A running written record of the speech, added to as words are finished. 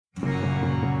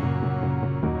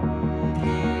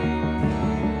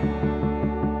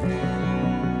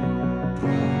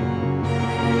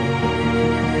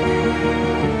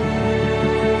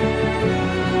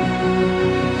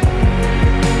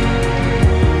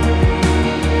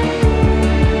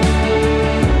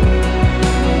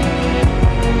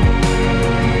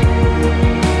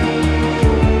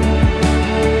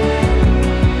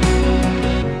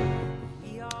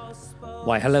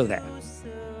hello there.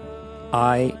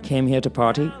 I came here to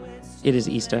party. It is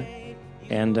Easter,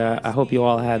 and I hope you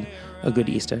all had a good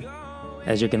Easter,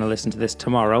 as you're going to listen to this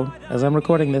tomorrow, as I'm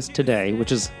recording this today,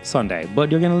 which is Sunday,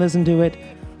 but you're going to listen to it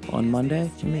on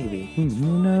Monday? Maybe. Who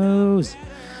knows?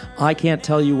 I can't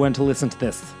tell you when to listen to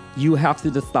this. You have to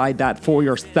decide that for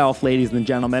yourself, ladies and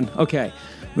gentlemen. Okay,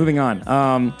 moving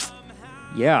on.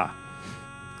 Yeah.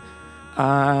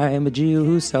 I am a Jew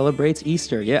who celebrates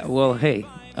Easter. Yeah, well, hey,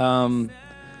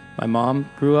 my mom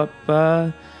grew up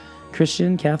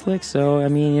Christian, Catholic, so, I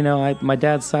mean, you know, my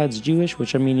dad's side's Jewish,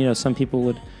 which, I mean, you know,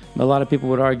 a lot of people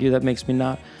would argue that makes me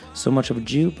not so much of a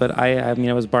Jew, but I mean,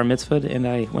 I was bar mitzvahed, and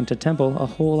I went to temple a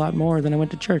whole lot more than I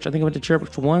went to church. I think I went to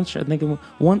church once. I think I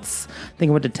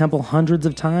went to temple hundreds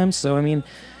of times, so, I mean,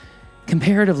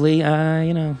 comparatively,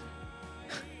 you know,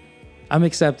 I'm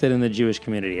accepted in the Jewish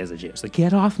community as a Jew. So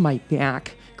get off my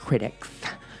back, critics.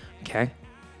 Okay?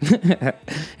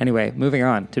 Anyway, moving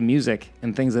on to music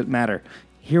and things that matter.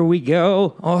 Here we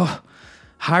go. Oh,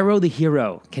 Hyro the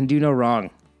Hero can do no wrong.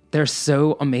 They're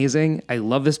so amazing. I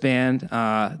love this band.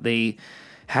 They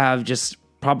have just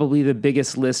probably the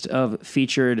biggest list of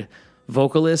featured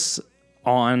vocalists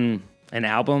on an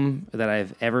album that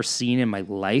I've ever seen in my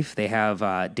life. They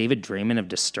have David Draiman of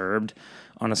Disturbed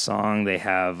on a song. They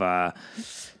have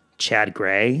Chad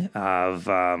Gray of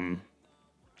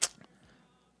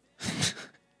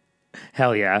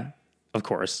Hell Yeah, of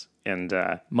course, and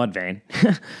Mudvayne.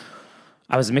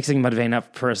 I was mixing Mudvayne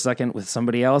up for a second with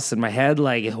somebody else in my head,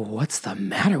 like, what's the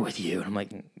matter with you? And I'm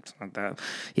like, it's not that.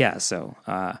 Yeah, so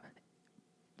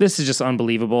this is just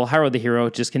unbelievable. Hyro the Hero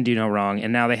just can do no wrong.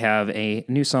 And now they have a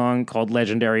new song called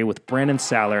Legendary with Brandon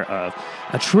Saller of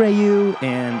Atreyu,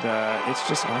 and it's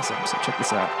just awesome. So check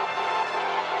this out.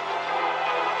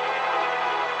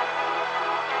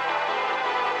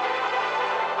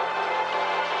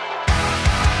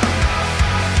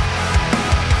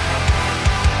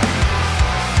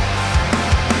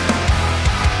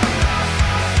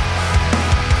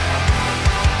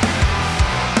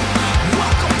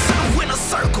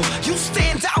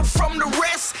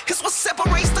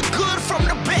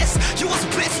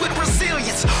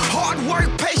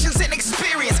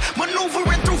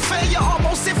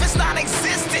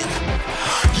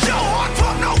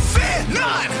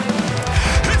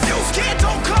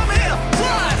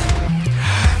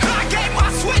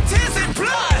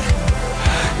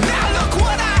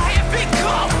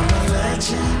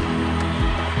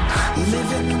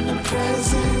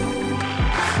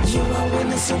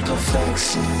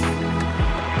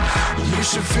 You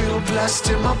should feel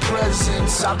blessed in my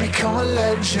presence. I become a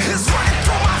legend. It's running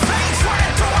through my veins,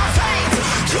 running through my veins.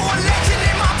 You're a legend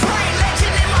in my brain,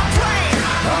 legend in my brain.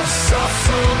 I've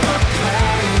suffered the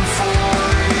pain for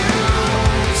you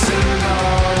to know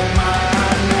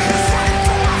my name. It's running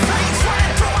through my veins,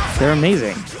 running through my veins. They're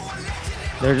amazing.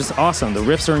 They're just awesome. The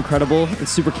riffs are incredible.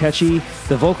 It's super catchy.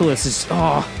 The vocalist is,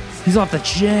 he's off the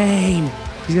chain.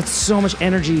 He's got so much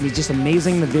energy. He's just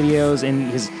amazing in the videos,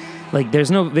 and his, like,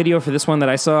 there's no video for this one that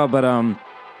I saw, but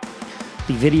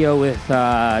the video with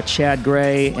Chad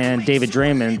Gray and David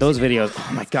Draiman, those videos,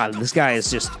 oh my God, this guy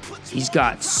is just, he's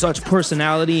got such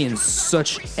personality and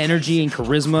such energy and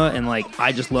charisma, and, like,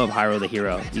 I just love Hyro the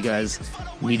Hero. You guys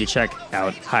need to check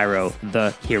out Hyro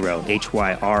the Hero,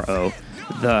 Hyro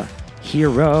the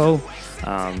Hero.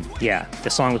 Yeah,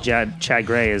 the song with Chad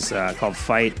Gray is called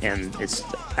Fight, and it's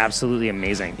absolutely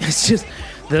amazing. It's just,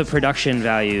 the production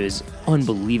value is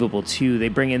unbelievable, too. They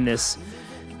bring in these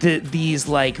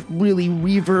like really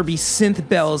reverby synth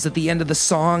bells at the end of the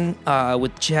song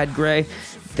with Chad Gray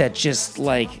that just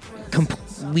like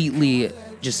completely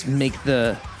just make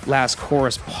the last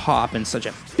chorus pop in such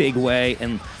a big way,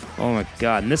 and oh my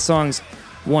God, and this song's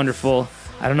wonderful.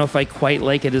 I don't know if I quite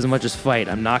like it as much as Fight.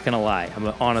 I'm not going to lie. I'm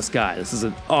an honest guy. This is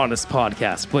an honest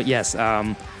podcast. But yes,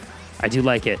 I do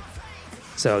like it.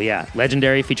 So yeah,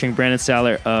 Legendary featuring Brandon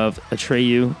Saller of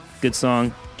Atreyu. Good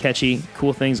song. Catchy.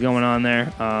 Cool things going on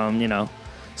there. You know,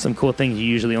 some cool things you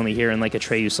usually only hear in like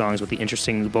Atreyu songs with the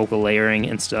interesting vocal layering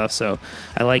and stuff. So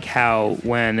I like how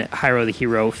when Hyro the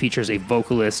Hero features a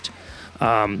vocalist,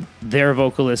 their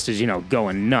vocalist is, you know,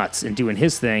 going nuts and doing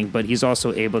his thing, but he's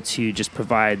also able to just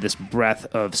provide this breath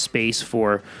of space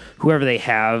for whoever they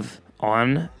have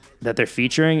on that they're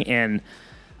featuring, and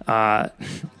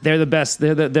they're the best.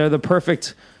 They're the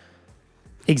perfect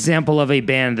example of a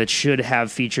band that should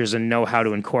have features and know how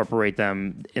to incorporate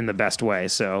them in the best way.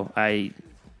 So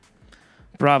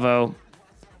bravo.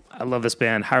 I love this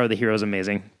band. Hyro the Hero is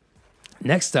amazing.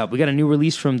 Next up, we got a new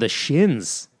release from The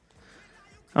Shins.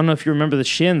 I don't know if you remember The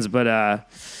Shins, but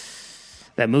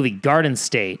that movie Garden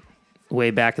State, way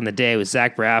back in the day with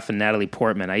Zach Braff and Natalie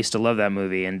Portman. I used to love that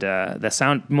movie, and the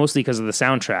sound, mostly because of the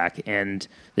soundtrack. And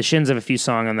the Shins have a few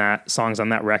songs on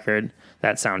that record,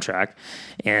 that soundtrack.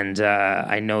 And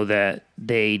I know that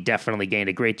they definitely gained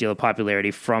a great deal of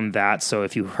popularity from that. So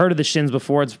if you've heard of the Shins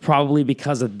before, it's probably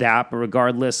because of that. But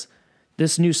regardless,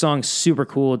 this new song's super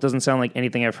cool. It doesn't sound like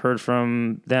anything I've heard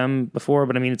from them before,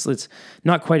 but I mean, it's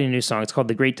not quite a new song. It's called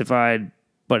The Great Divide,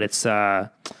 but it's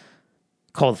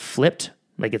called Flipped.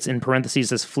 Like, it's in parentheses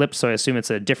says Flipped, so I assume it's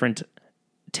a different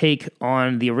take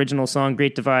on the original song,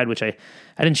 Great Divide, which I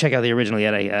didn't check out the original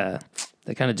yet.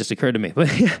 That kind of just occurred to me. But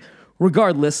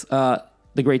regardless, The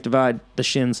Great Divide, the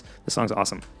Shins, the song's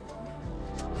awesome.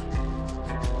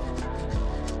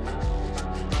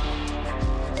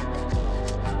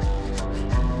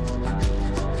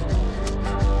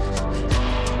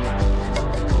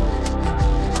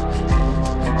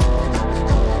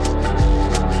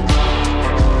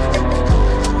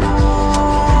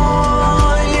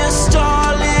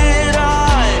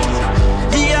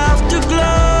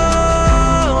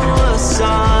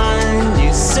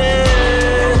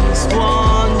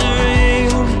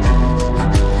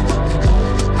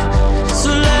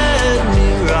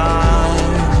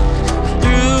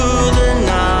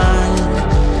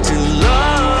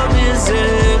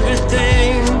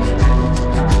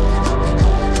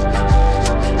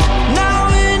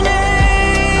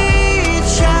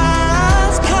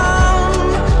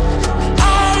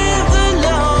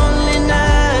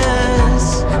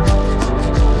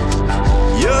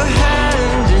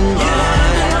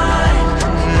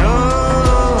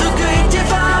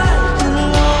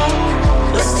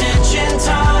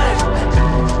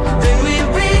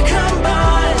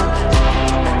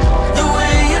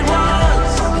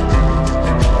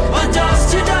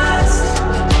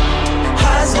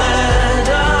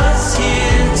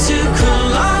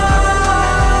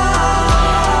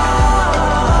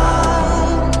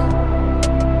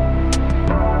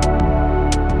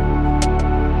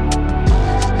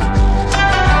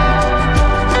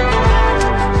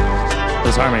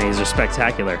 Harmonies are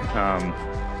spectacular.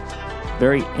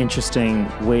 Very interesting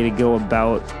way to go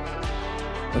about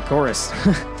the chorus.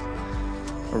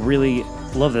 I really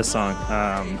love this song.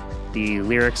 The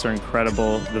lyrics are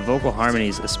incredible. The vocal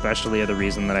harmonies especially are the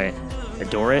reason that I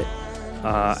adore it.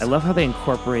 I love how they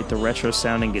incorporate the retro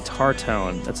sounding guitar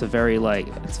tone. That's it's very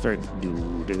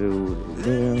do do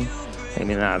do. I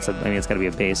mean, it's got to be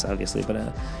a bass, obviously, but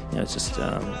it's just.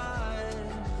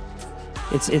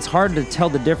 It's hard to tell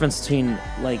the difference between,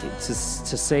 like, to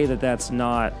say that that's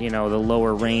not, the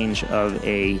lower range of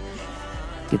a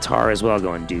guitar as well,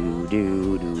 going do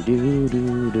do do do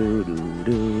do do do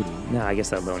do. No, I guess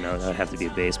that low note would have to be a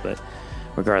bass, but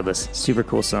regardless, super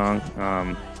cool song.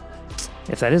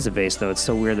 If that is a bass, though, it's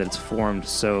so weird that it's formed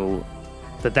so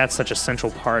that's such a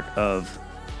central part of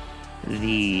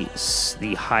the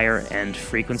higher end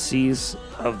frequencies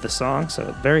of the song.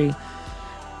 So very.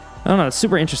 I don't know. It's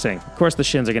super interesting. Of course, the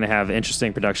Shins are going to have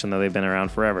interesting production, though. They've been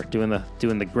around forever, doing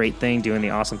the great thing, doing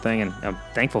the awesome thing, and I'm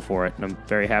thankful for it. And I'm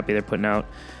very happy they're putting out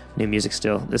new music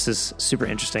still. This is super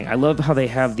interesting. I love how they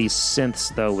have these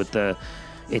synths, though.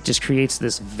 It just creates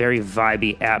this very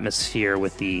vibey atmosphere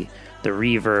with the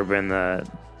reverb and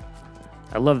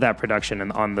I love that production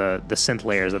and on the synth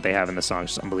layers that they have in the song.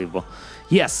 It's just unbelievable.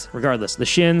 Yes, regardless, the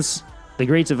Shins. The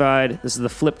Great Divide. This is the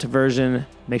flipped version.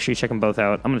 Make sure you check them both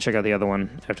out. I'm going to check out the other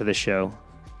one after this show.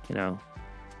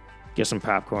 Get some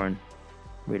popcorn.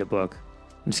 Read a book.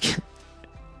 I'm just kidding.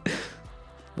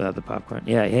 Without the popcorn.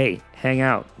 Yeah, hey, hang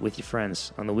out with your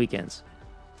friends on the weekends.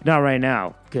 Not right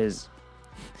now, because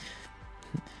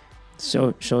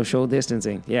social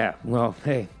distancing. Yeah, well,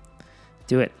 hey,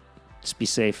 do it. Just be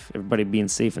safe. Everybody being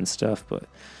safe and stuff, but...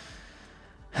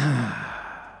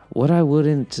 What I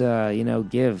wouldn't,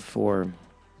 give for,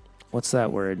 what's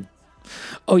that word?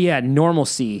 Oh yeah,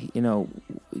 normalcy.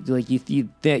 Like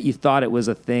you thought it was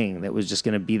a thing that was just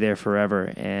going to be there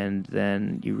forever, and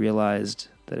then you realized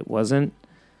that it wasn't,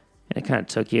 and it kind of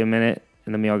took you a minute,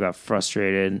 and then we all got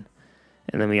frustrated,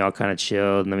 and then we all kind of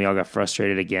chilled, and then we all got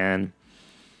frustrated again,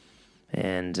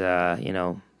 and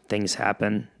things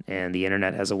happen, and the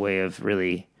internet has a way of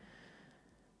really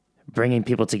bringing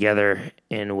people together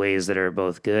in ways that are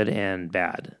both good and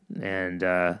bad. And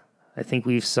I think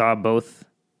we've saw both,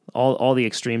 all the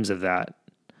extremes of that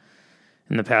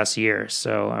in the past year.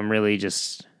 So I'm really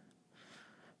just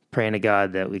praying to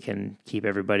God that we can keep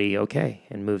everybody okay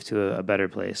and move to a better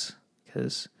place,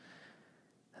 because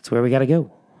that's where we got to go.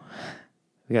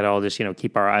 We got to all just,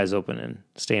 keep our eyes open and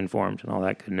stay informed and all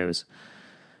that good news.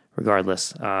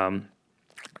 Regardless.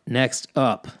 Next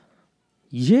up.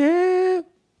 Yeah.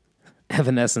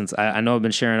 Evanescence. I know I've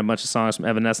been sharing a bunch of songs from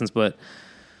Evanescence, but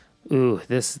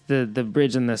the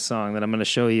bridge in this song that I'm going to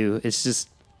show you, it's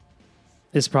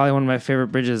probably one of my favorite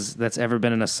bridges that's ever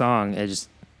been in a song.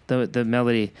 The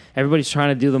melody. Everybody's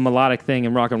trying to do the melodic thing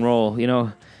in rock and roll,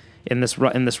 in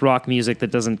this rock music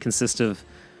that doesn't consist of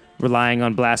relying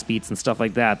on blast beats and stuff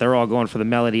like that. They're all going for the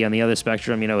melody on the other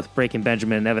spectrum, with Breaking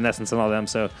Benjamin and Evanescence and all them.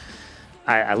 So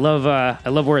I love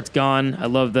Where It's Gone. I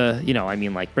love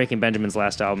like Breaking Benjamin's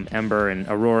last album, Ember and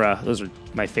Aurora. Those are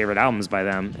my favorite albums by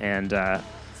them. And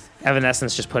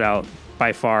Evanescence just put out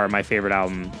by far my favorite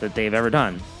album that they've ever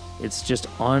done. It's just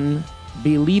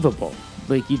unbelievable.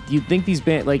 Like you'd think these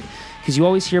bands, because you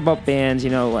always hear about bands,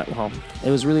 it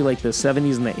was really like the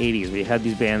 70s and the 80s where you had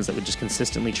these bands that would just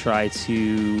consistently try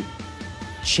to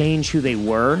change who they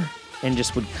were and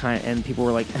just would and people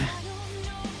were like,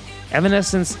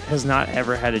 Evanescence has not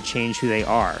ever had to change who they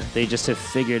are. They just have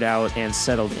figured out and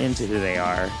settled into who they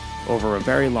are over a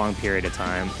very long period of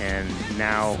time, and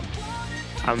now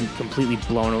I'm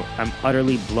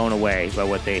utterly blown away by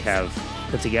what they have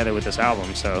put together with this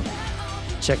album. So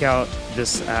check out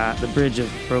this, the bridge of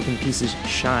Broken Pieces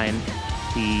Shine,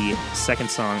 the second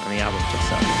song on the album. Check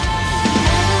this out.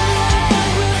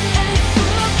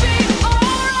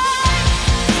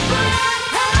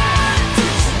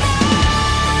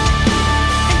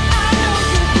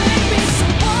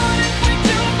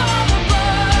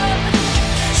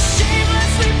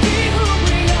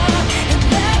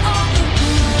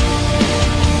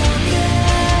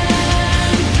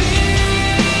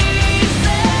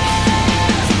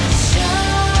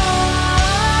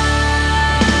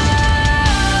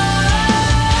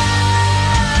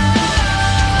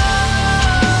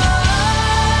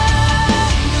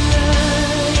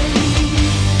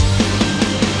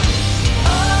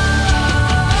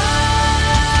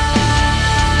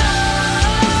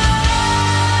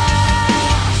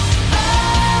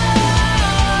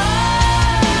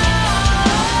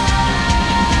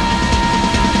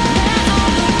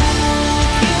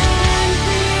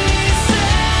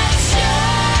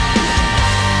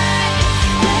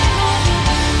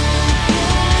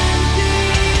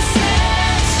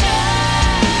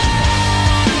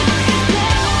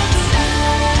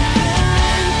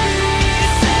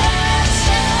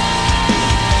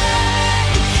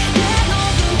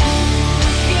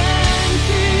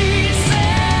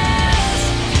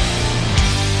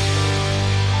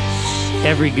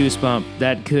 Every goosebump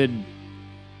that could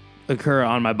occur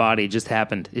on my body just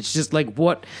happened. It's just it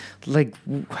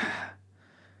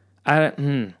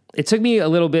took me a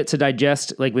little bit to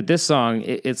digest. Like with this song,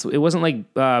 it wasn't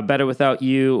like Better Without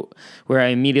You, where I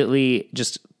immediately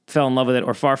just fell in love with it,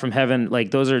 or Far From Heaven.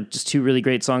 Like those are just two really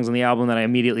great songs on the album that I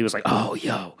immediately was like, oh,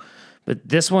 yo. But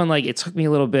this one, it took me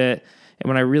a little bit, and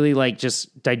when I really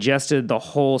just digested the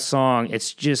whole song,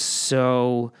 it's just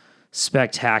so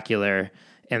spectacular.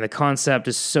 And the concept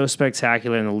is so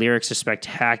spectacular, and the lyrics are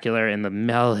spectacular, and the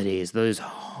melodies, those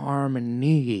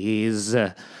harmonies.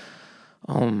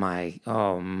 Oh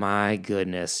my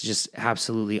goodness. Just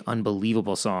absolutely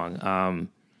unbelievable song.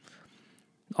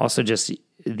 Also just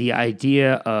the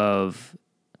idea of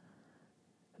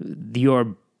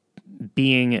your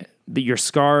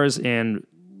scars and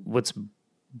what's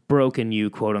broken you,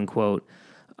 quote unquote,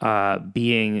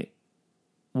 being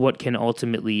what can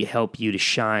ultimately help you to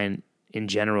shine in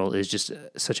general is just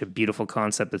such a beautiful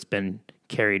concept that's been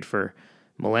carried for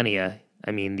millennia.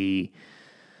 I mean,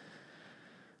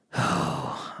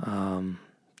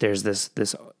 there's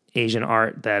this Asian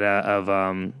art that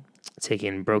of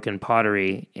taking broken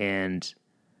pottery, and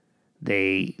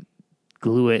they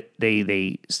glue it,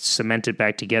 they cement it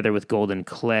back together with golden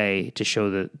clay to show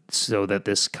that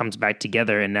this comes back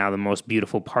together, and now the most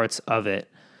beautiful parts of it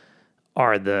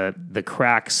are the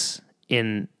cracks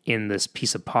in this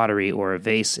piece of pottery or a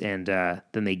vase, and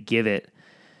then they give it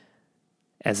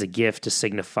as a gift to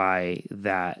signify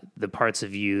that the parts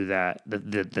of you that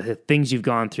the things you've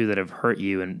gone through that have hurt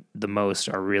you and the most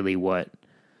are really what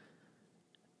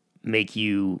make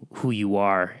you who you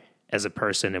are as a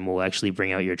person, and will actually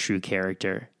bring out your true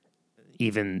character,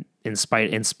 even in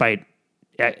spite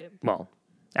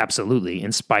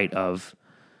of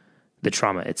the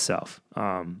trauma itself.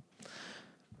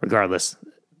 Regardless,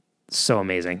 so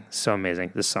amazing.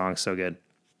 This song's so good.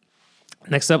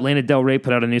 Next up, Lana Del Rey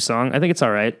put out a new song. I think it's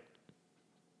all right.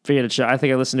 Figured it. I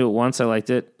think I listened to it once. I liked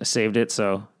it. I saved it,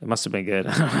 so it must have been good.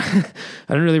 I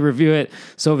didn't really review it,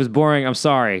 so if it's boring, I'm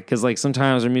sorry. Because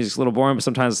sometimes her music's a little boring, but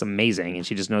sometimes it's amazing, and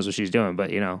she just knows what she's doing.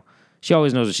 But she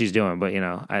always knows what she's doing. But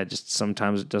I just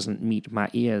sometimes it doesn't meet my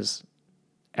ears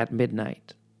at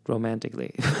midnight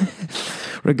romantically.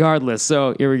 Regardless,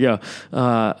 so here we go.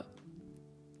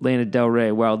 Lana Del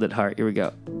Rey, Wild at Heart. Here we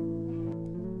go.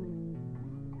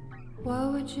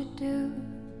 What would you do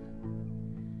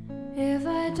if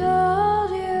I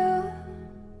told you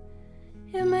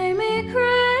it made me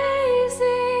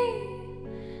crazy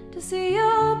to see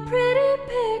your pretty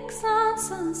pics on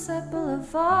Sunset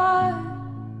Boulevard?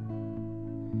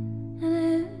 And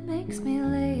it makes me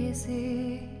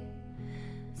lazy,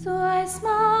 so I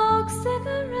smoke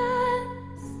cigarettes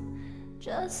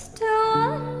just to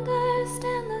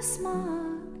understand the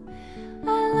smog.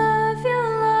 I love you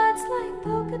lots like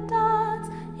polka dots.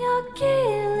 You're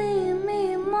killing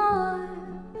me more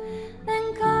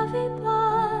than coffee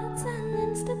pots and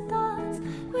instant thoughts.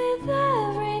 With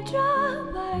every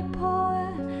drop I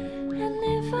pour, and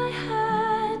if I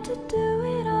had to do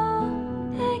it all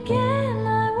again,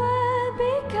 I would.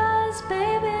 Because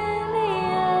baby, in the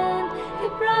end, you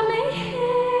brought me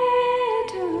here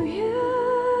to you.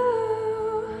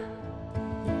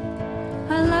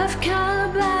 I left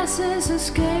Calabasas,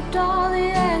 escaped all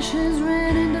the ashes,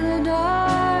 ran into the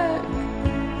dark,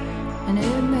 and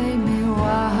it made me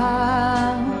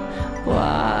wild,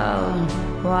 wild,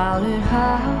 wild at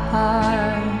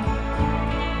heart.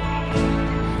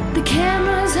 The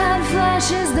cameras had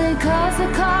flashes, they caused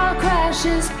the car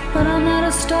crashes, but I'm not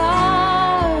a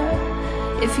star.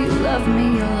 If you love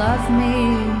me, you love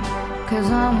me, 'cause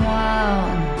I'm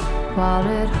wild, wild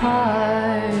at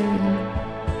heart.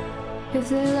 If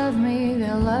they love me,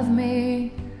 they'll love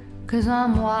me, 'cause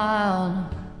I'm wild,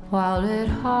 wild at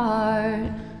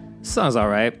heart. Song's all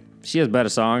right. She has better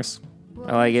songs.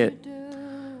 I like it.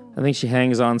 I think she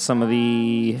hangs on some of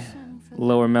the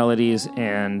lower melodies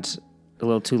and a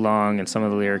little too long, and some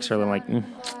of the lyrics are like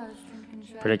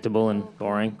predictable and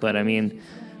boring. But I mean,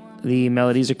 the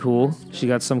melodies are cool. She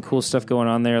got some cool stuff going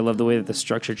on there. I love the way that the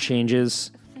structure changes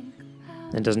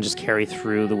and doesn't just carry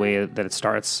through the way that it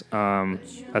starts.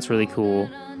 That's really cool.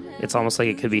 It's almost like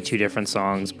it could be two different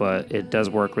songs, but it does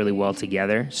work really well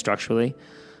together structurally.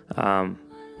 I'm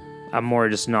more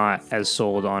just not as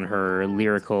sold on her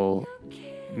lyrical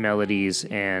melodies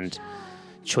and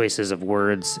choices of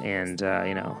words and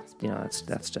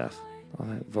that stuff. All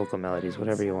that vocal melodies,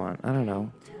 whatever you want. I don't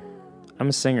know. I'm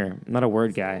a singer. I'm not a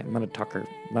word guy. I'm not a talker.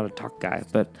 I'm not a talk guy.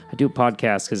 But I do a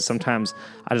podcast because sometimes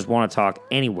I just want to talk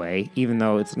anyway, even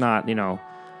though it's not,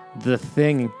 the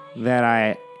thing that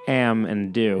I am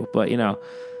and do. But,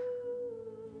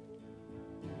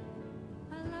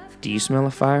 do you smell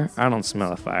a fire? I don't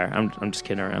smell a fire. I'm just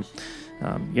kidding around.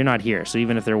 You're not here, so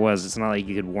even if there was, it's not like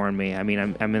you could warn me. I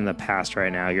mean, I'm in the past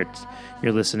right now. You're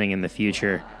listening in the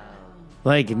future.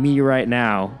 Like me right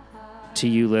now, to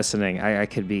you listening, I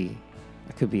could be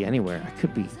anywhere.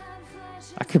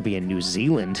 I could be in New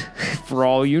Zealand for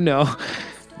all you know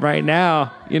right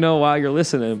now, while you're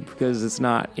listening, because it's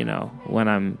not, when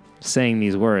I'm saying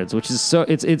these words, which is so,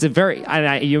 it's a very,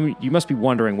 you must be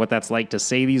wondering what that's like to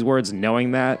say these words,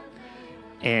 knowing that,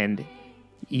 and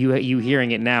you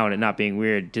hearing it now and it not being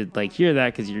weird to like hear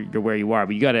that because you're where you are.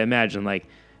 But you got to imagine like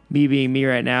me being me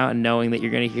right now and knowing that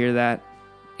you're going to hear that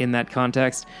in that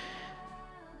context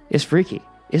is freaky.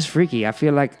 It's freaky. I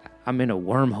feel like I'm in a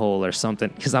wormhole or something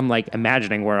because I'm like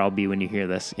imagining where I'll be when you hear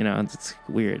this. It's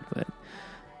weird, but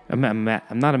I'm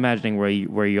not imagining where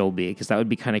you'll be because that would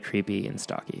be kind of creepy and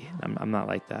stalky. I'm not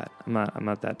like that. I'm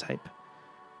not that type.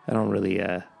 I don't really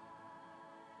I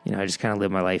just kind of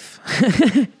live my life.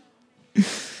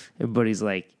 Everybody's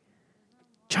like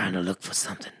trying to look for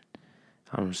something.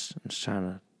 I'm just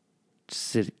trying to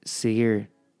sit here,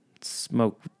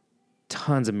 smoke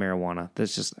tons of marijuana.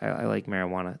 That's just I like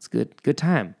marijuana. It's good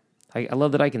time. I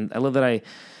love that I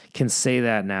can say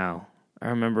that now. I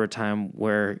remember a time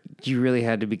where you really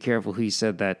had to be careful who you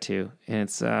said that to, and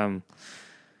it's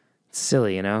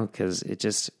silly,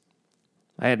 because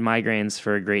I had migraines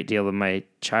for a great deal of my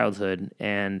childhood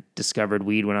and discovered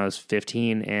weed when I was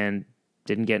 15 and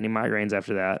didn't get any migraines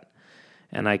after that.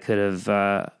 And I could have,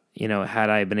 had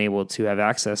I been able to have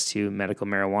access to medical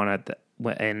marijuana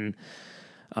in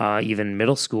even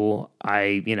middle school,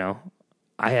 I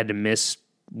had to miss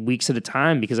weeks at a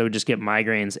time because I would just get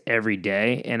migraines every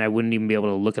day and I wouldn't even be able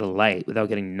to look at a light without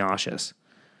getting nauseous.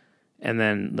 And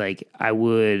then I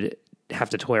would have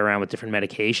to toy around with different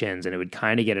medications and it would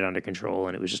kind of get it under control.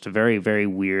 And it was just a very, very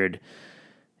weird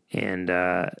and,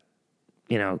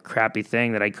 crappy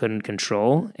thing that I couldn't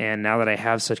control. And now that I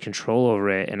have such control over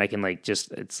it and I can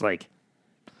it's like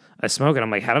I smoke it.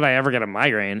 I'm like, how did I ever get a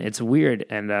migraine? It's weird.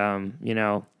 And,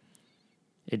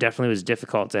 it definitely was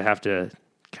difficult to have to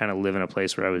kind of live in a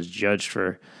place where I was judged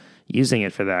for using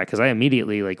it for that. Cause I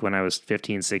immediately, when I was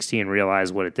 15, 16,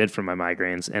 realized what it did for my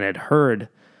migraines and had heard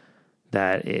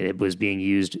that it was being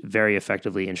used very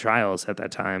effectively in trials at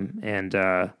that time, and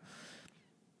then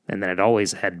it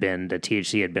always had been that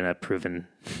THC had been a proven,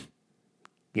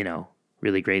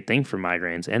 really great thing for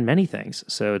migraines and many things.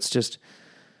 So it's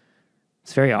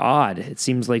very odd. It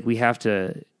seems like you have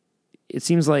to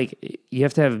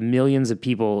have millions of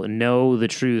people know the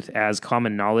truth as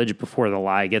common knowledge before the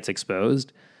lie gets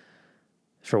exposed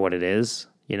for what it is,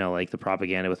 like the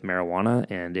propaganda with marijuana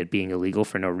and it being illegal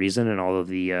for no reason, and all of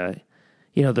the,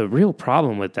 the real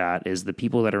problem with that is the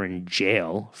people that are in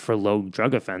jail for low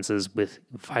drug offenses with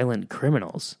violent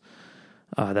criminals.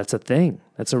 That's a thing.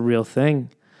 That's a real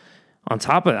thing. On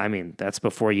top of, that's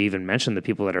before you even mention the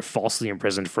people that are falsely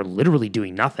imprisoned for literally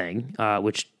doing nothing,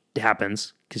 which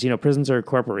happens because, prisons are a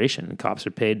corporation and cops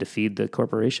are paid to feed the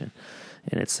corporation.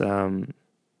 And it's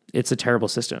a terrible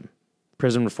system.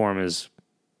 Prison reform is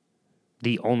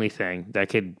the only thing that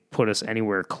could put us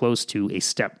anywhere close to a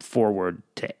step forward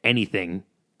to anything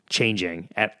changing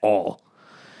at all.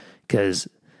 Because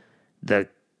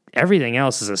everything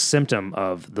else is a symptom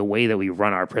of the way that we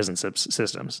run our prison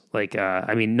systems. Like,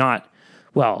 not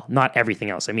everything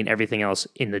else. I mean, everything else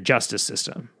in the justice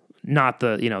system, not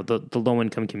the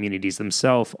low-income communities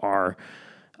themselves are,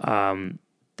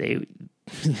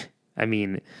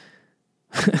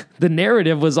 the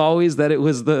narrative was always that it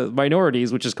was the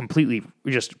minorities, which is completely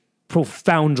just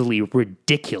profoundly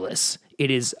ridiculous.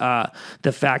 It is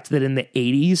the fact that in the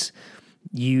 80s,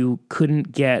 you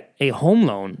couldn't get a home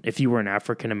loan if you were an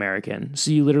African American.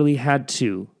 So you literally had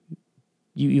to.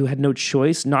 You had no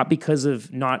choice, not because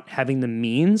of not having the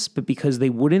means, but because they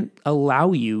wouldn't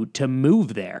allow you to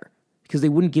move there, because they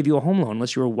wouldn't give you a home loan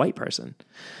unless you were a white person.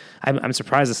 I'm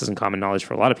surprised this isn't common knowledge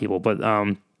for a lot of people, but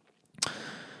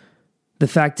the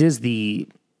fact is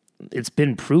it's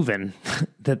been proven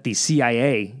that the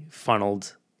CIA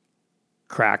funneled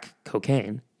crack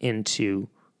cocaine into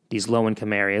these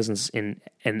low-income areas in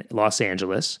Los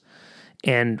Angeles,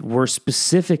 and were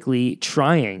specifically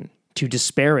trying to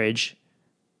disparage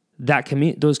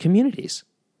those communities.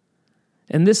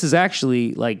 And this is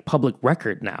actually like public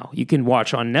record now. You can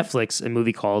watch on Netflix a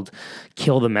movie called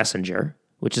Kill the Messenger,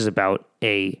 which is about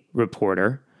a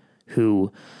reporter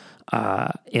who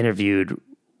interviewed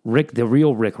the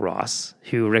real Rick Ross,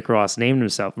 who Rick Ross named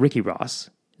himself, Ricky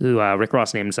Ross, who Rick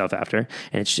Ross named himself after.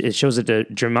 And it shows a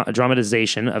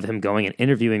dramatization of him going and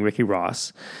interviewing Ricky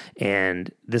Ross.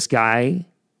 And this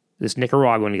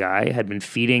Nicaraguan guy had been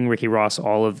feeding Ricky Ross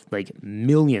all of $8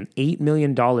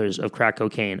 million of crack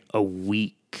cocaine a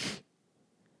week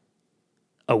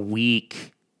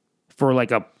for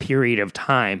like a period of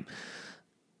time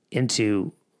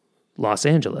into Los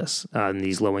Angeles in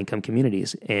these low income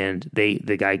communities. And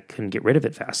the guy couldn't get rid of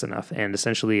it fast enough. And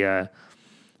essentially,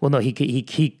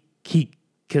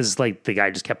 because the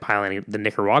guy just kept piling in, the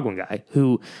Nicaraguan guy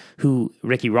who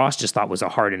Ricky Ross just thought was a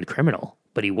hardened criminal,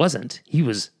 but he wasn't. He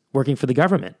was working for the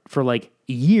government for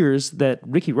years, that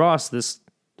Ricky Ross, this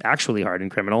actually hardened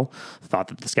criminal, thought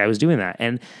that this guy was doing that.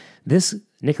 And this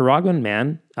Nicaraguan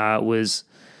man was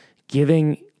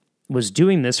doing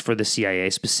this for the CIA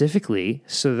specifically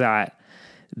so that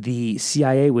the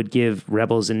CIA would give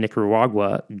rebels in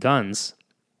Nicaragua guns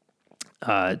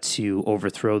to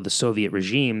overthrow the Soviet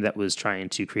regime that was trying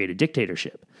to create a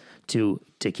dictatorship, to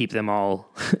keep them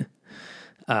all,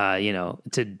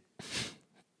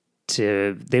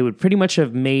 they would pretty much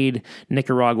have made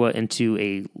Nicaragua into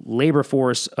a labor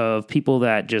force of people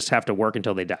that just have to work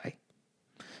until they die,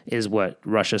 is what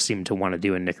Russia seemed to want to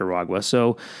do in Nicaragua.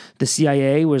 So the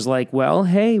CIA was like, well,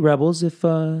 hey, rebels, if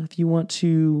you want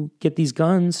to get these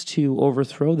guns to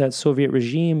overthrow that Soviet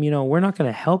regime, we're not going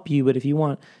to help you, but if you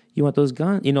want those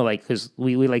guns, because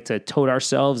we like to tote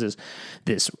ourselves as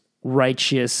this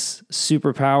righteous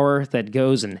superpower that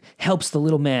goes and helps the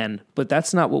little man. But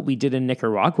that's not what we did in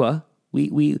Nicaragua.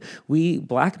 We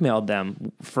blackmailed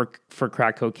them for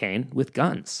crack cocaine with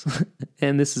guns.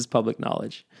 And this is public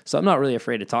knowledge. So I'm not really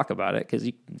afraid to talk about it, because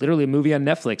literally a movie on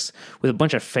Netflix with a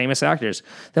bunch of famous actors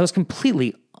that was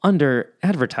completely under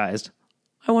advertised.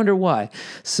 I wonder why.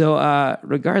 So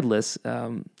regardless,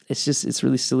 it's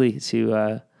really silly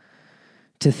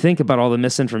to think about all the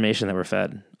misinformation that we're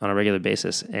fed on a regular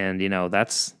basis. And,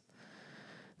 that's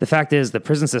the fact is the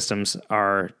prison systems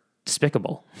are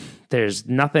despicable. There's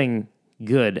nothing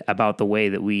good about the way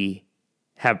that we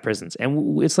have prisons.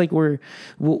 And it's like the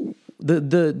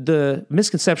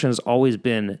misconception has always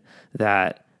been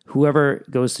that whoever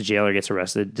goes to jail or gets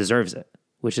arrested deserves it,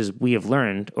 which is, we have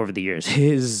learned over the years,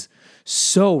 is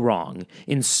so wrong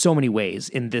in so many ways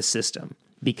in this system,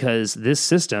 because this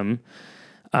system,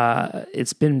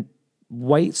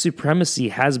 white supremacy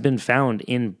has been found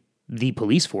in the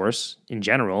police force in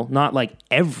general, not like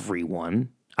everyone.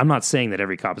 I'm not saying that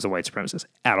every cop is a white supremacist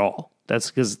at all.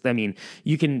 That's because, I mean,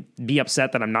 you can be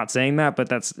upset that I'm not saying that,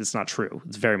 but it's not true.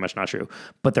 It's very much not true.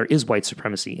 But there is white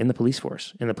supremacy in the police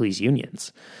force, in the police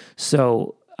unions.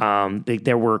 So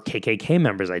there were KKK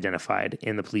members identified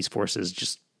in the police forces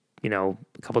just, a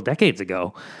couple decades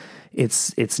ago.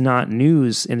 It's not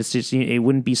news, and it's just, it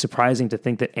wouldn't be surprising to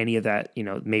think that any of that,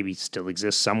 maybe still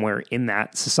exists somewhere in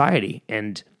that society.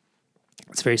 And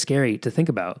it's very scary to think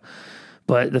about.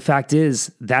 But the fact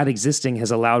is that existing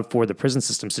has allowed for the prison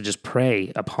systems to just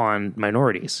prey upon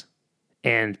minorities.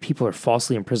 And people are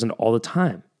falsely imprisoned all the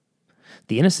time.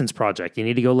 The Innocence Project, you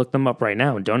need to go look them up right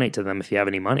now and donate to them if you have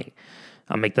any money.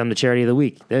 I'll make them the charity of the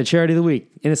week. They're the charity of the week,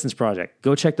 Innocence Project.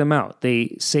 Go check them out.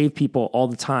 They save people all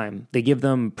the time. They give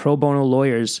them pro bono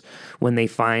lawyers when they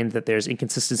find that there's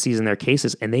inconsistencies in their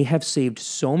cases. And they have saved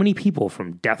so many people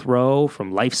from death row,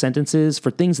 from life sentences,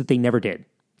 for things that they never did.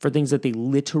 For things that they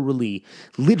literally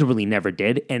never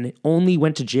did, and only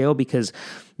went to jail because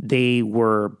they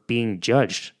were being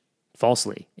judged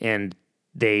falsely. And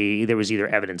there was either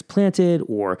evidence planted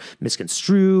or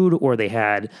misconstrued, or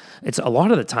it's a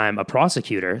lot of the time a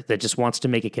prosecutor that just wants to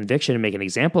make a conviction and make an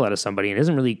example out of somebody and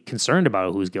isn't really concerned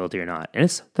about who's guilty or not. And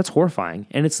that's horrifying.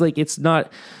 And it's like, it's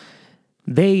not,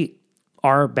 they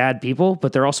are bad people,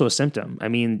 but they're also a symptom. I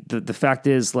mean, the fact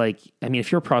is,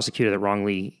 if you're a prosecutor that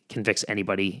wrongly convicts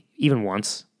anybody, even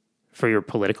once, for your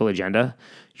political agenda,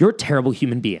 you're a terrible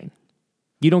human being.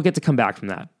 You don't get to come back from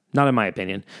that. Not in my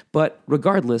opinion. But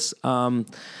regardless, knowing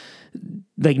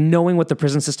what the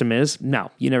prison system is, no,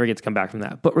 you never get to come back from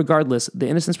that. But regardless, the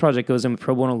Innocence Project goes in with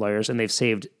pro bono lawyers, and they've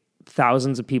saved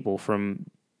thousands of people from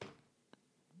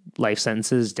life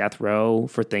sentences, death row,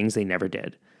 for things they never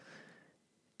did.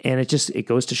 And it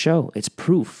goes to show, it's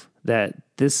proof that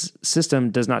this system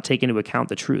does not take into account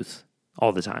the truth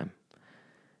all the time.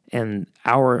 And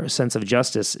our sense of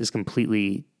justice is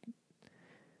completely,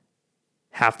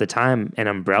 half the time, an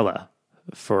umbrella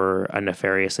for a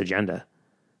nefarious agenda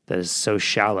that is so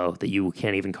shallow that you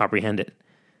can't even comprehend it,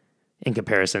 in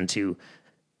comparison to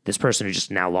this person who just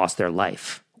now lost their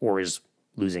life or is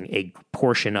losing a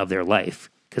portion of their life.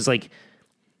 Because,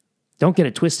 don't get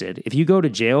it twisted. If you go to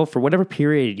jail, for whatever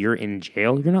period you're in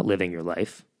jail, you're not living your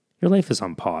life. Your life is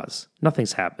on pause.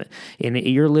 Nothing's happening. And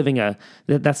you're living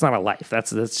that's not a life. That's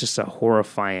just a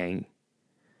horrifying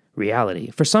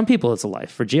reality. For some people, it's a life.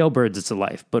 For jailbirds, it's a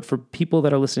life. But for people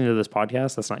that are listening to this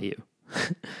podcast, that's not you.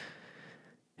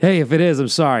 Hey, if it is, I'm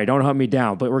sorry. Don't hunt me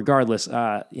down. But regardless,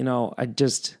 I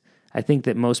think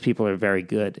that most people are very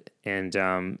good. And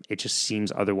it just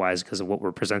seems otherwise because of what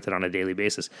we're presented on a daily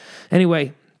basis.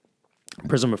 Anyway,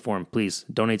 prison reform, please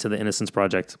donate to the Innocence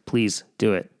Project. Please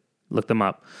do it. Look them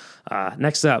up.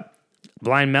 Next up,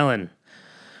 Blind Melon.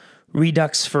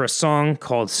 Redux for a song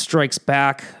called Strikes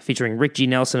Back, featuring Rick G.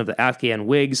 Nelson of the Afghan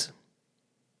Wigs.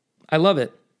 I love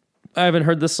it. I haven't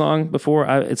heard this song before.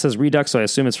 It says Redux, so I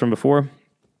assume it's from before.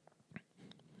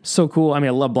 So cool. I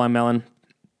love Blind Melon.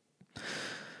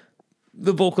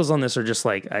 The vocals on this are just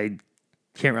I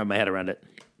can't wrap my head around it.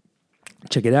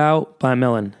 Check it out. Blind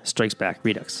Melon, Strikes Back,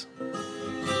 Redux.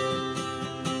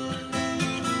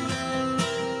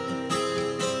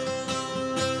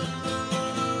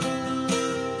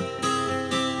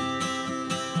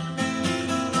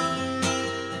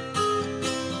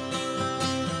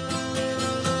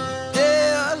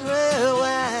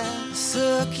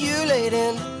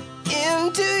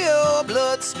 Into your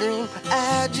bloodstream,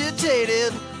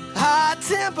 agitated, hot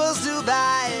tempers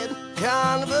divide,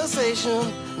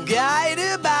 conversation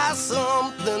guided by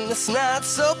something that's not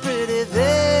so pretty.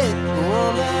 Hey,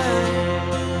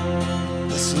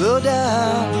 woman, slow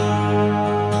down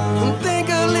and think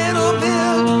a little bit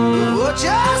of what you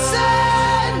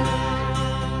said.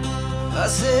 I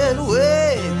said,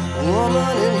 wait,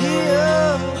 woman, in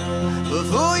here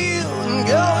before you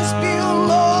go and spill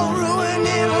more ruin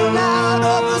in and out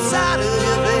of the side of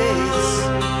your face.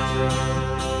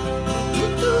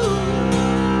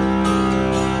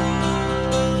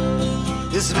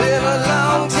 It's been a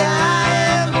long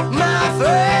time, my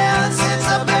friend, since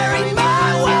I buried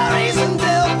my worries and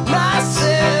built my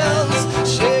sins.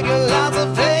 Shaken lots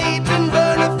of faith and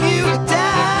burned a few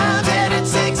times, and it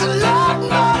takes a lot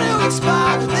more to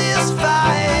spark this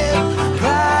fire.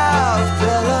 Proud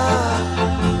fella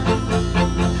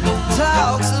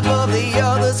talks above the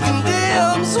others,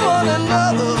 condemns one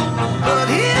another, but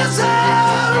his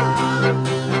own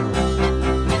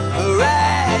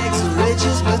rags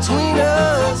riches between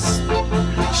us.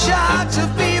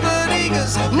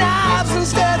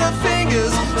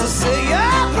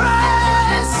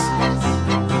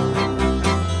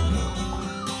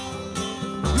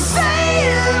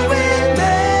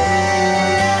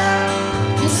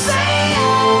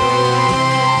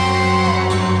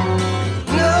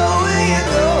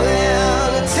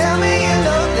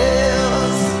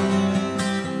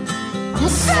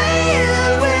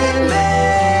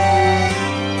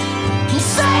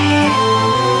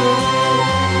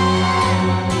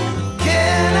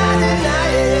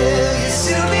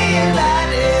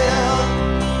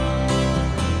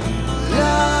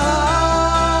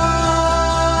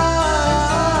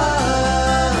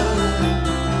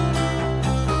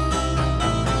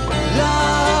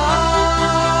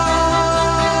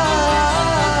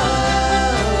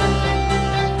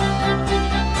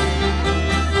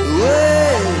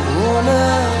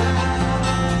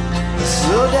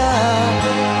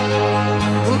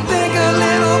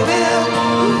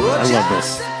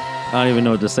 I don't even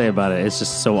know what to say about it. It's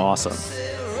just so awesome.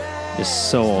 It's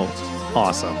so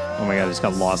awesome. Oh my God, I just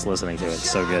got lost listening to it. It's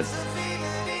so good.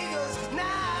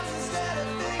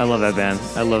 I love that band.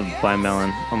 I love Blind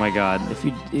Melon. Oh my God. If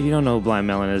you don't know who Blind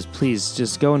Melon is, please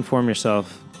just go inform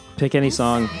yourself. Pick any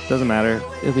song. Doesn't matter.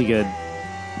 It'll be good.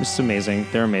 It's amazing.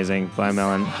 They're amazing. Blind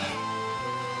Melon.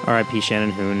 R.I.P.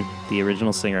 Shannon Hoon, the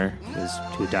original singer,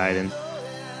 who died in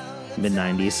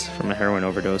mid-90s from a heroin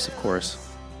overdose, of course.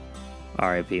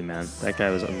 R.I.P., man. That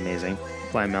guy was amazing.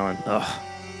 Blind Melon. Oh,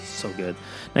 so good.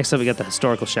 Next up, we got the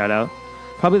historical shout-out.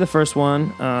 Probably the first one,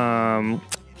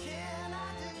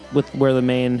 with where the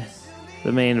main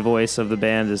voice of the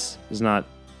band is not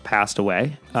passed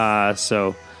away.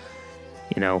 So,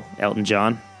 Elton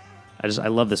John. I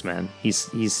love this man. They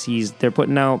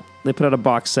put out a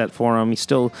box set for him. He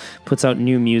still puts out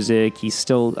new music. He's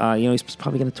still, he's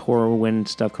probably going to tour when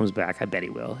stuff comes back. I bet he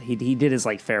will. He did his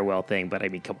farewell thing, but I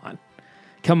mean,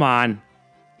 come on.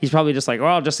 He's probably just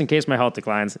well, just in case my health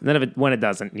declines. And then when it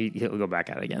doesn't, he'll go back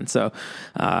at it again. So,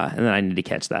 and then I need to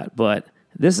catch that. But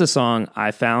this is a song I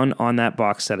found on that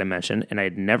box set I mentioned, and I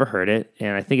had never heard it,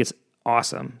 and I think it's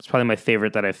awesome. It's probably my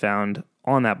favorite that I found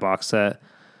on that box set.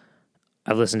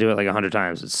 I've listened to it 100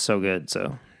 times. It's so good,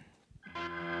 so...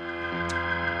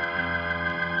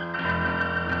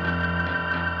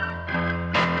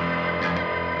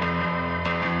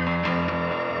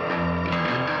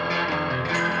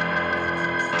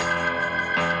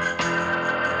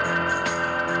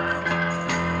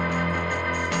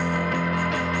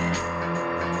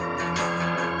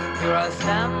 Here I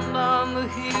stand on the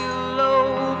hill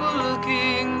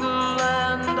overlooking the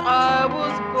land I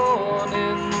was born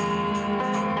in.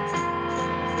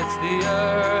 It's the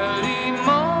early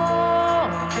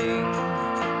morning,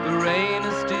 the rain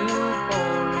is still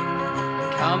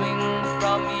pouring, coming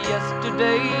from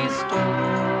yesterday's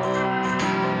storms.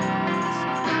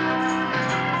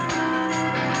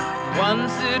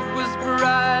 Once it was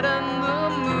bright and the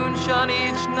moon shone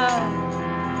each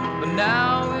night, but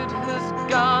now it has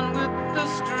gone with the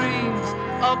streams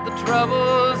of the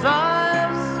troubles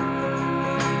I've seen.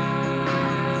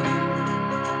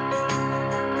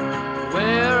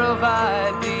 Where have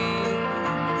I been?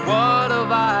 What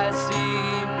have I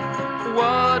seen?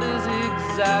 What is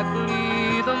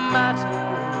exactly the matter?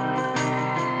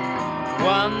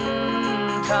 One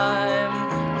time,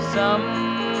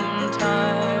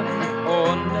 sometime,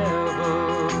 or never.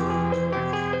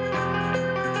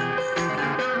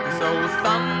 So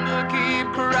thunder keep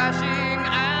crashing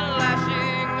and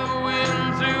lashing the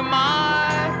wind through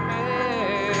my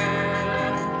hair,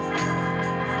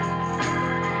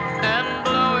 and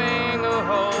blowing a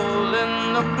hole in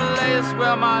the place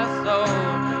where my soul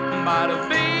might have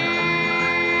been.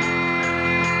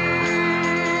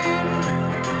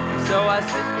 So I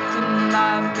sit and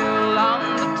I feel on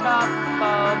the top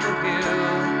of the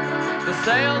hill. The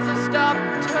sails have stopped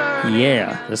turning.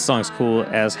 Yeah, this song's cool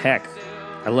as heck.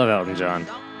 I love Elton John.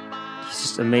 He's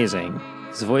just amazing.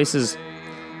 His voice is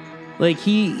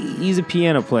he's a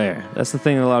piano player. That's the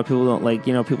thing that a lot of people don't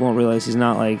people don't realize he's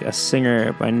not a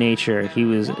singer by nature. He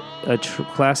was a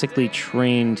classically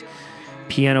trained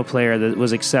piano player that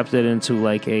was accepted into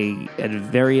a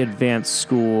very advanced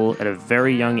school at a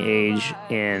very young age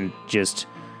and just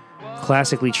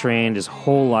classically trained his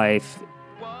whole life.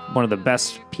 One of the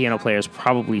best piano players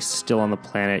probably still on the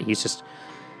planet. He's just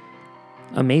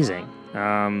amazing.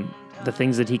 The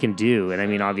things that he can do, and I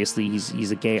mean, obviously,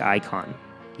 he's a gay icon.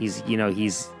 You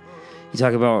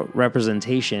talk about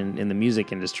representation in the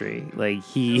music industry.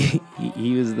 He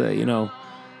was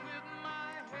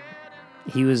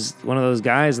he was one of those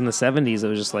guys in the 70s that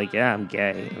was just yeah, I'm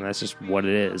gay, and that's just what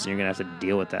it is. And you're gonna have to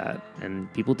deal with that,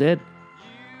 and people did.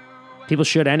 People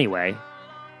should anyway,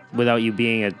 without you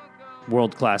being a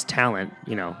world-class talent.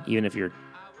 Even if you're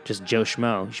just Joe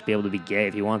Schmo, you should be able to be gay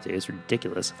if you want to. It's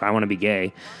ridiculous. If I want to be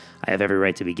gay, I have every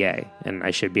right to be gay, and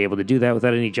I should be able to do that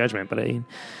without any judgment. But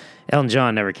Elton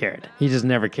John never cared. He just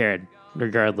never cared,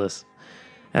 regardless.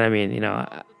 And I mean,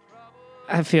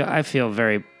 I feel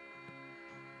very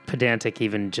pedantic,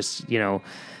 even just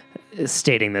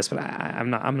stating this, but I'm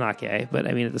not gay. But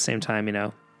I mean, at the same time,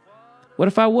 what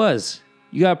if I was?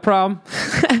 You got a problem?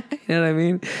 You know what I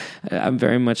mean? I'm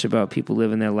very much about people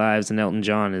living their lives, and Elton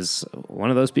John is one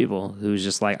of those people who's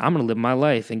just I'm going to live my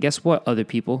life. And guess what, other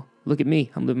people? Look at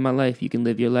me. I'm living my life. You can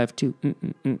live your life too.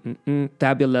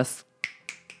 Fabulous.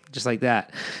 Just like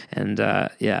that. And,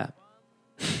 yeah.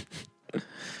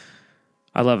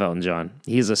 I love Elton John.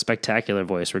 He has a spectacular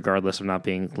voice, regardless of not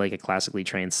being a classically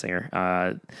trained singer.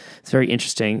 It's very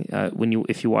interesting.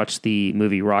 If you watch the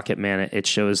movie Rocket Man, it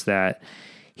shows that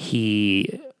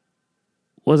he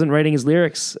wasn't writing his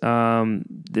lyrics.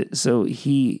 So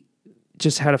he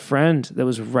just had a friend that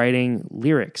was writing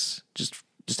lyrics,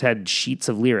 just had sheets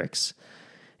of lyrics.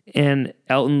 And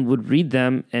Elton would read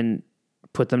them and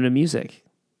put them to music.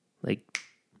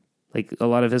 Like a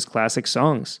lot of his classic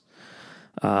songs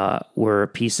were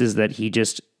pieces that he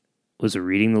just was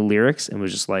reading the lyrics and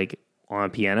was just like on a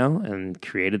piano and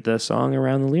created the song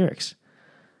around the lyrics.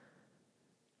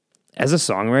 As a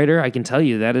songwriter, I can tell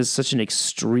you that is such an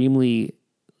extremely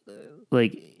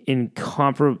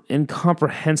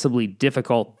incomprehensibly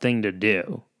difficult thing to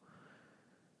do.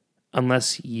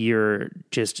 Unless you're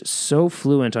just so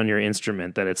fluent on your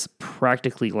instrument that it's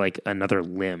practically like another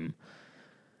limb.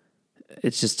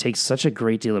 It just takes such a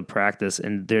great deal of practice,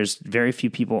 and there's very few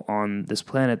people on this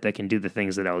planet that can do the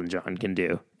things that Elton John can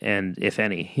do, and if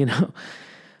any,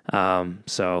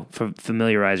 So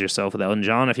familiarize yourself with Elton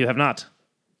John if you have not,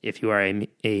 if you are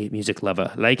a music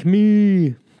lover like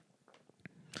me.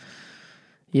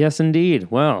 Yes, indeed.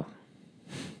 Well,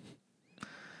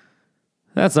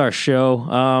 that's our show.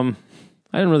 I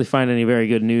didn't really find any very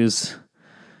good news.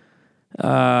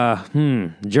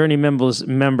 Journey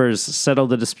members settled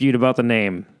the dispute about the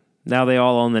name. Now they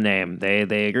all own the name.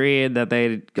 They agreed that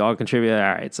they all contribute. All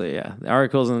right, so yeah, the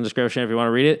article's in the description if you want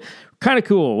to read it. Kind of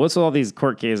cool. What's all these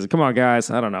court cases? Come on, guys.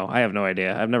 I don't know. I have no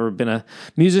idea. I've never been a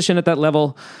musician at that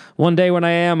level. One day when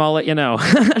I am, I'll let you know.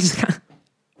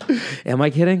 Am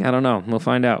I kidding? I don't know. We'll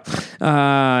find out.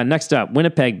 Next up,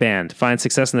 Winnipeg band finds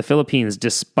success in the Philippines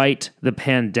despite the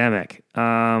pandemic.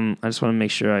 I just want to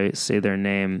make sure I say their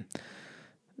name.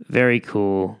 Very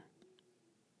cool.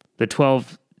 The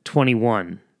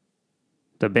 1221.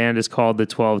 The band is called the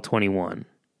 1221.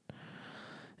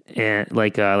 And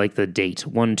like the date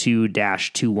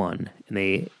 12-21.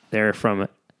 And they're from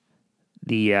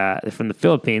the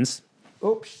Philippines.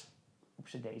 Oops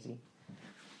a daisy.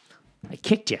 I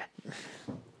kicked you.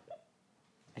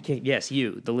 Yes,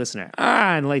 you, the listener.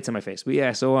 And lights in my face. But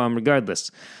yeah, so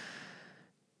regardless,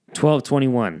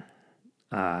 1221.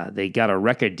 They got a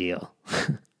record deal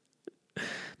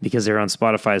because they're on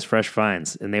Spotify's Fresh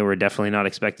Finds, and they were definitely not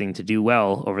expecting to do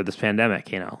well over this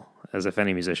pandemic, as if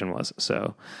any musician was.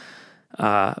 So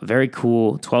very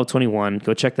cool. 1221.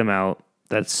 Go check them out.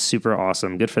 That's super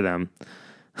awesome. Good for them.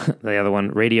 The other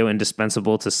one, radio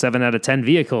indispensable to 7 out of 10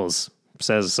 vehicles,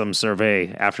 says some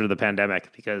survey after the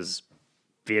pandemic, because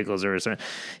vehicles are...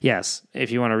 Yes,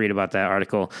 if you want to read about that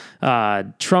article.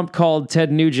 Trump called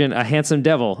Ted Nugent a handsome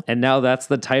devil, and now that's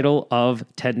the title of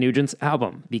Ted Nugent's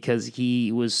album, because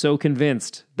he was so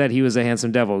convinced that he was a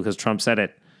handsome devil because Trump said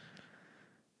it.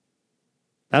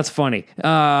 That's funny.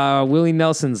 Willie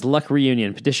Nelson's Luck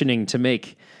Reunion petitioning to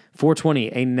make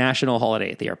 420 a national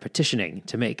holiday. They are petitioning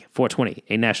to make 420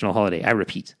 a national holiday. I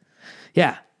repeat.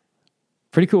 Yeah,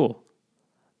 pretty cool.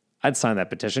 I'd sign that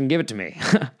petition. Give it to me.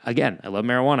 Again, I love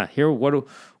marijuana. Here, what are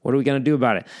we going to do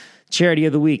about it? Charity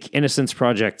of the week, Innocence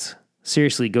Project.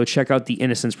 Seriously, go check out the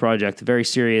Innocence Project. Very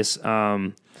serious.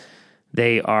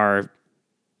 They are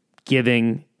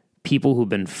giving people who've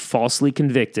been falsely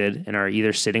convicted and are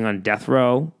either sitting on death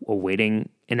row awaiting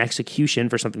an execution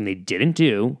for something they didn't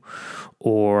do,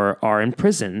 or are in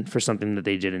prison for something that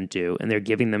they didn't do, and they're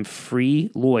giving them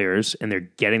free lawyers, and they're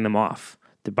getting them off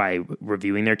by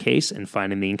reviewing their case and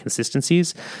finding the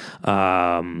inconsistencies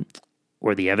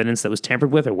or the evidence that was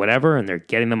tampered with or whatever, and they're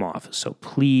getting them off. So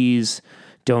please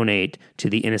donate to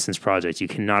the Innocence Project. You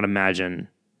cannot imagine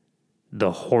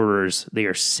the horrors they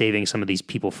are saving some of these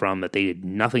people from that they did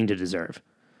nothing to deserve.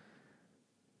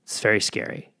 It's very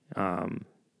scary.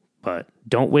 But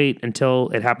don't wait until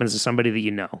it happens to somebody that you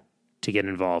know to get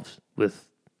involved with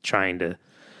trying to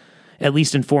at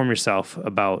least inform yourself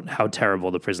about how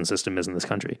terrible the prison system is in this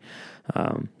country.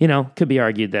 Could be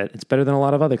argued that it's better than a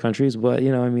lot of other countries, but,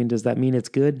 does that mean it's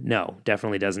good? No,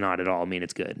 definitely does not at all mean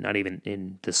it's good. Not even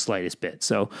in the slightest bit.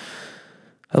 So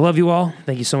I love you all.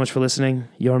 Thank you so much for listening.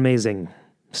 You're amazing.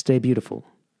 Stay beautiful.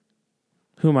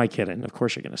 Who am I kidding? Of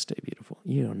course you're going to stay beautiful.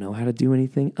 You don't know how to do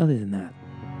anything other than that.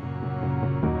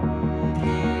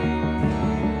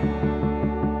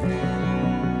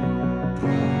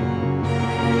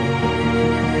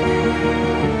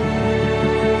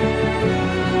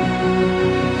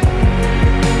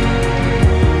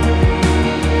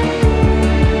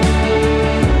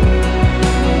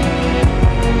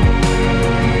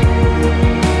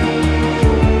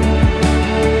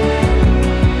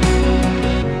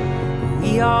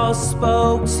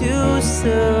 Spoke too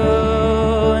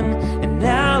soon, and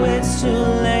now it's too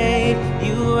late.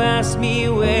 You asked me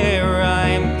where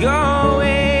I'm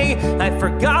going. I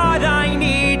forgot I need